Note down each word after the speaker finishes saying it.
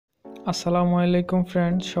আসসালামু আলাইকুম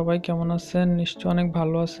ফ্রেন্ডস, সবাই কেমন আছেন? নিশ্চয় অনেক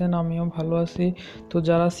ভালো আছেন, আমিও ভালো আছি। তো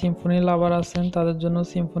যারা সিম্ফনি লাভার আছেন তাদের জন্য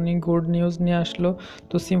সিম্ফনি গুড নিউজ নিয়ে আসলো।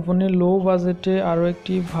 তো সিম্ফনি লো বাজেটে আরও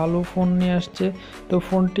একটি ভালো ফোন নিয়ে আসছে। তো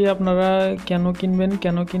ফোনটি আপনারা কেন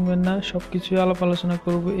কিনবেন না সব কিছুই আলাপ আলোচনা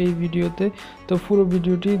করব এই ভিডিওতে। তো পুরো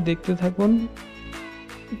ভিডিওটি দেখতে থাকুন।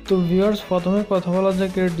 তো ভিউয়ার্স, প্রথমে কথা বলা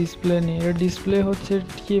যাক এর ডিসপ্লে নিয়ে। এর ডিসপ্লে হচ্ছে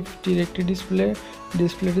টিএফটির একটি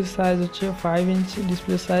ডিসপ্লেটির সাইজ হচ্ছে 5 ইঞ্চি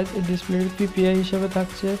ডিসপ্লে সাইজ। এই ডিসপ্লেটির পিপিআই হিসাবে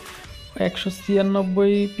থাকছে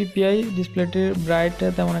 196 পিপিআই। ডিসপ্লেটির ব্রাইট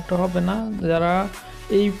তেমন একটা হবে না। যারা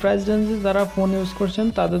এই প্রাইস রেঞ্জে যারা ফোন ইউজ করছেন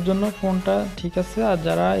তাদের জন্য ফোনটা ঠিক আছে, আর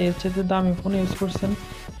যারা এর চেয়ে দামি ফোন ইউজ করছেন,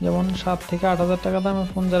 যেমন 7 থেকে 8 হাজার টাকা দামের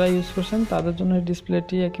ফোন যারা ইউজ করছেন তাদের জন্য এই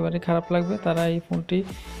ডিসপ্লেটি একেবারে খারাপ লাগবে। তারা এই ফোনটি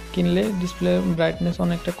কিনলে ডিসপ্লে ব্রাইটনেস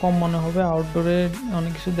অনেকটা কম মনে হবে, আউটডোরে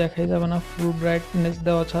অনেক কিছু দেখাই যাবে না ফুল ব্রাইটনেস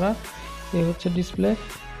দেওয়া ছাড়া। এই হচ্ছে ডিসপ্লে।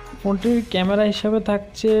 ফোনটির ক্যামেরা হিসাবে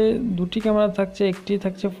থাকছে দুটি ক্যামেরা থাকছে, একটি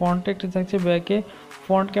থাকছে ফ্রন্টে, একটি থাকছে ব্যাকে।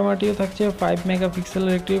 ফ্রন্ট ক্যামেরাটিও থাকছে 5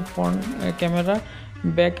 মেগাপিক্সেলের একটি ফ্রন্ট ক্যামেরা,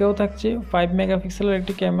 ব্যাকেও থাকছে 5 মেগাপিক্সেলের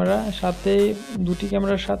একটি ক্যামেরা, সাথে দুটি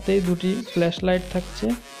ক্যামেরার সাথেই দুটি ফ্ল্যাশ লাইট থাকছে।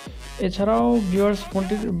 এছাড়াও ভিউয়ার্স,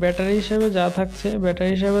 ফোনটির ব্যাটারি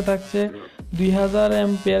হিসাবে থাকছে 2000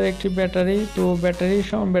 এমপিআর একটি ব্যাটারি। তো ব্যাটারি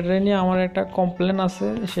নিয়ে আমার একটা কমপ্লেন আছে,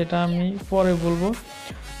 সেটা আমি পরে বলবো।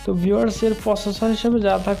 তো ভিউয়ার্সের প্রসেসর হিসেবে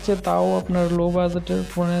যা থাকছে তাও আপনার লো বাজেটের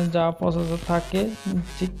ফোনে যা প্রসেসর থাকে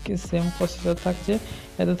ঠিক সেম প্রসেসর থাকছে।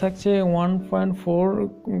 এতে থাকছে 1.4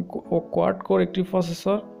 কোয়াড কোর একটি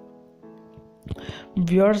প্রসেসর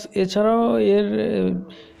ভিউয়ার্স। এছাড়াও এর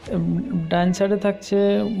ডান সাইডে থাকছে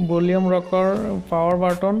ভলিউম রকার, পাওয়ার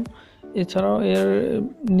বাটন। এছাড়াও এর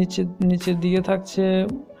নিচের দিকে থাকছে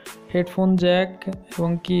হেডফোন জ্যাক এবং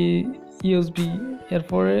কি ইউএসবি।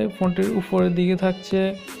 এরপরে ফোনটির উপরের দিকে থাকছে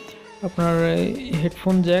আপনার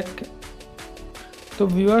হেডফোন জ্যাক। তো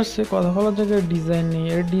ভিউয়ার্স, কথা বলার জায়গায় ডিজাইন নেই,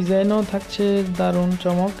 এর ডিজাইনও থাকছে দারুণ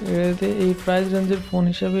চমক। এতে এই প্রাইস রেঞ্জের ফোন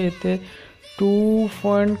হিসাবে এতে 2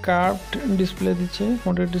 পয়েন্ট কার্ভড ডিসপ্লে দিচ্ছে।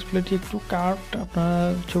 ফোনটির ডিসপ্লেটি একটু কার্ভড, আপনারা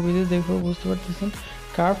ছবিতে দেখেও বুঝতে পারতেছেন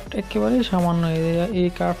কার্ভড একেবারেই সামান্য। এই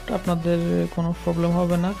কার্ভড আপনাদের কোনো প্রবলেম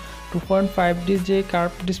হবে না। 2.5D যে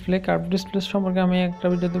কার্ভ ডিসপ্লে সম্পর্কে আমি একটা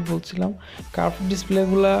ভিডিওতে বলছিলাম। কার্ভ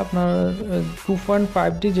ডিসপ্লেগুলো আপনার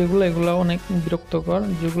 2.5D যেগুলো, এগুলো অনেক বিরক্তকর।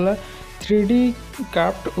 যেগুলো 3D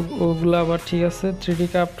কার্ভড ওগুলো আবার ঠিক আছে। 3D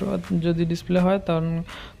কার্ভড যদি ডিসপ্লে হয়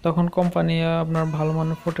তখন কোম্পানি আপনার ভালো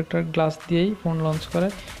মানের প্রোটেক্টর গ্লাস দিয়েই ফোন লঞ্চ করে।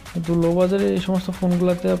 কিন্তু লো বাজারে এই সমস্ত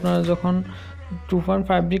ফোনগুলোতে আপনার যখন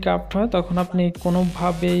 2.5D কার্ভড হয় তখন আপনি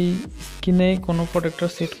কোনোভাবেই স্ক্রিনে কোনো প্রোটেক্টর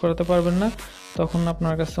সেট করাতে পারবেন না, তখন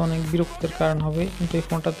আপনার কাছে অনেক বিরক্তির কারণ হবে। কিন্তু এই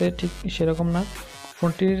ফোনটাতে ঠিক সেরকম না।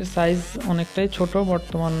 ফোনটির সাইজ অনেকটাই ছোট,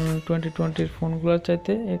 বর্তমান 2020 ফোনগুলোর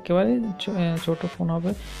চাইতে একেবারে ছোট ফোন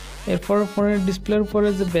হবে। এরপর ফোনের ডিসপ্লের উপরে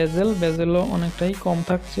যে বেজেলও অনেকটাই কম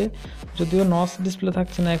থাকছে, যদিও নস ডিসপ্লে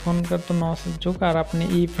থাকছে না, এখনকার তো নসের যুগ। আর আপনি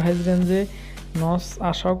এই প্রাইস রেঞ্জে নস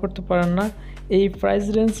আশাও করতে পারেন না। এই প্রাইস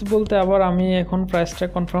রেঞ্জ বলতে আবার আমি এখন প্রাইসটা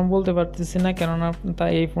কনফার্ম বলতে পারতেছি না, কেননা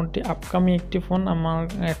এই ফোনটি আপকামিং একটি ফোন, আমার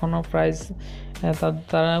এখনও প্রাইস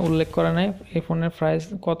তারা উল্লেখ করা নাই এই ফোনের প্রাইস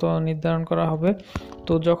কত নির্ধারণ করা হবে।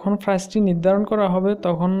 তো যখন প্রাইসটি নির্ধারণ করা হবে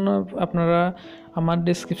তখন আপনারা আমার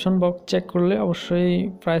ডেসক্রিপশন বক্স চেক করলে অবশ্যই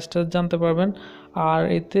প্রাইসটা জানতে পারবেন। আর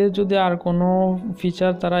এতে যদি আর কোনো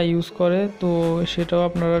ফিচার তারা ইউজ করে তো সেটাও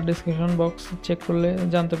আপনারা ডেসক্রিপশন বক্স চেক করলে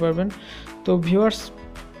জানতে পারবেন। তো ভিউয়ার্স,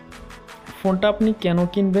 ফোনটা আপনি কেন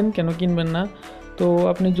কিনবেন না? তো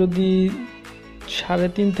আপনি যদি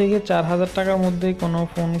 3.5 থেকে 4 হাজার টাকার মধ্যে কোনো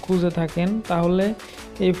ফোন খুঁজে থাকেন তাহলে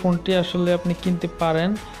এই ফোনটি আসলে আপনি কিনতে পারেন।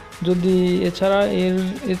 যদি এছাড়া এর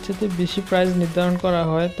চেয়ে বেশি প্রাইস নির্ধারণ করা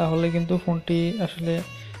হয় তাহলে কিন্তু ফোনটি আসলে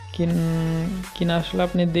কিনা আসলে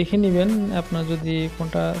আপনি দেখে নেবেন, আপনার যদি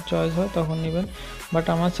ফোনটা চয়েস হয় তখন নেবেন। বাট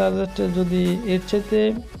আমার চার্জারটা যদি এর চেয়ে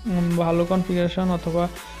ভালো কনফিগারেশন অথবা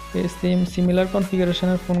সিমিলার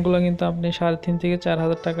কনফিগারেশনের ফোনগুলো কিন্তু আপনি 3.5 থেকে 4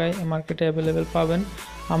 হাজার টাকায় মার্কেটে অ্যাভেলেবেল পাবেন।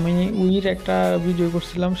 আমি উইর একটা ভিডিও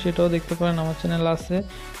করছিলাম, সেটাও দেখতে পারেন, আমার চ্যানেল আছে।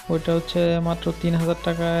 ওইটা হচ্ছে মাত্র 3,000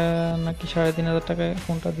 টাকা নাকি 3,500 টাকায়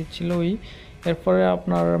ফোনটা দিচ্ছিল উই। এরপরে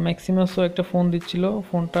আপনার ম্যাক্সিমাসও একটা ফোন দিচ্ছিল,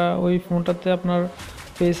 ওই ফোনটাতে আপনার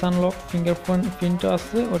ফেস আনলক ফিঙ্গারপ্রিন্টও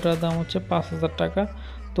আছে, ওটার দাম হচ্ছে 5,000 টাকা।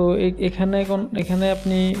 তো এখানে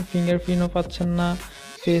আপনি ফিঙ্গারপ্রিন্টও পাচ্ছেন না,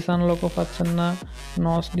 ফেস আনলকও পাচ্ছেন না,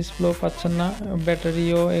 নচ ডিসপ্লেও পাচ্ছেন না,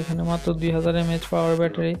 ব্যাটারিও এখানে মাত্র 2000 mAh পাওয়ার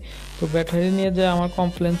ব্যাটারি। তো ব্যাটারি নিয়ে যে আমার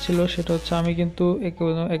কমপ্লেন ছিল সেটা হচ্ছে আমি কিন্তু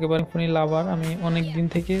একেবারে সিম্ফনি লাভার, আমি অনেক দিন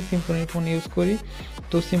থেকে সিম্ফনির ফোন ইউজ করি।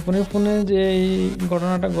 তো সিম্ফনির ফোনে যে এই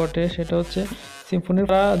ঘটনাটা ঘটে সেটা হচ্ছে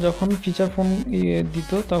সিম্ফনিরা যখন ফিচার ফোন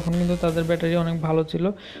দিত তখন কিন্তু তাদের ব্যাটারি অনেক ভালো ছিল,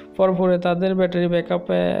 পরে তাদের ব্যাটারি ব্যাকআপ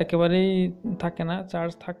একেবারেই থাকে না,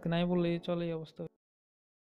 চার্জ থাকতে নাই বললেই চলে এই অবস্থা।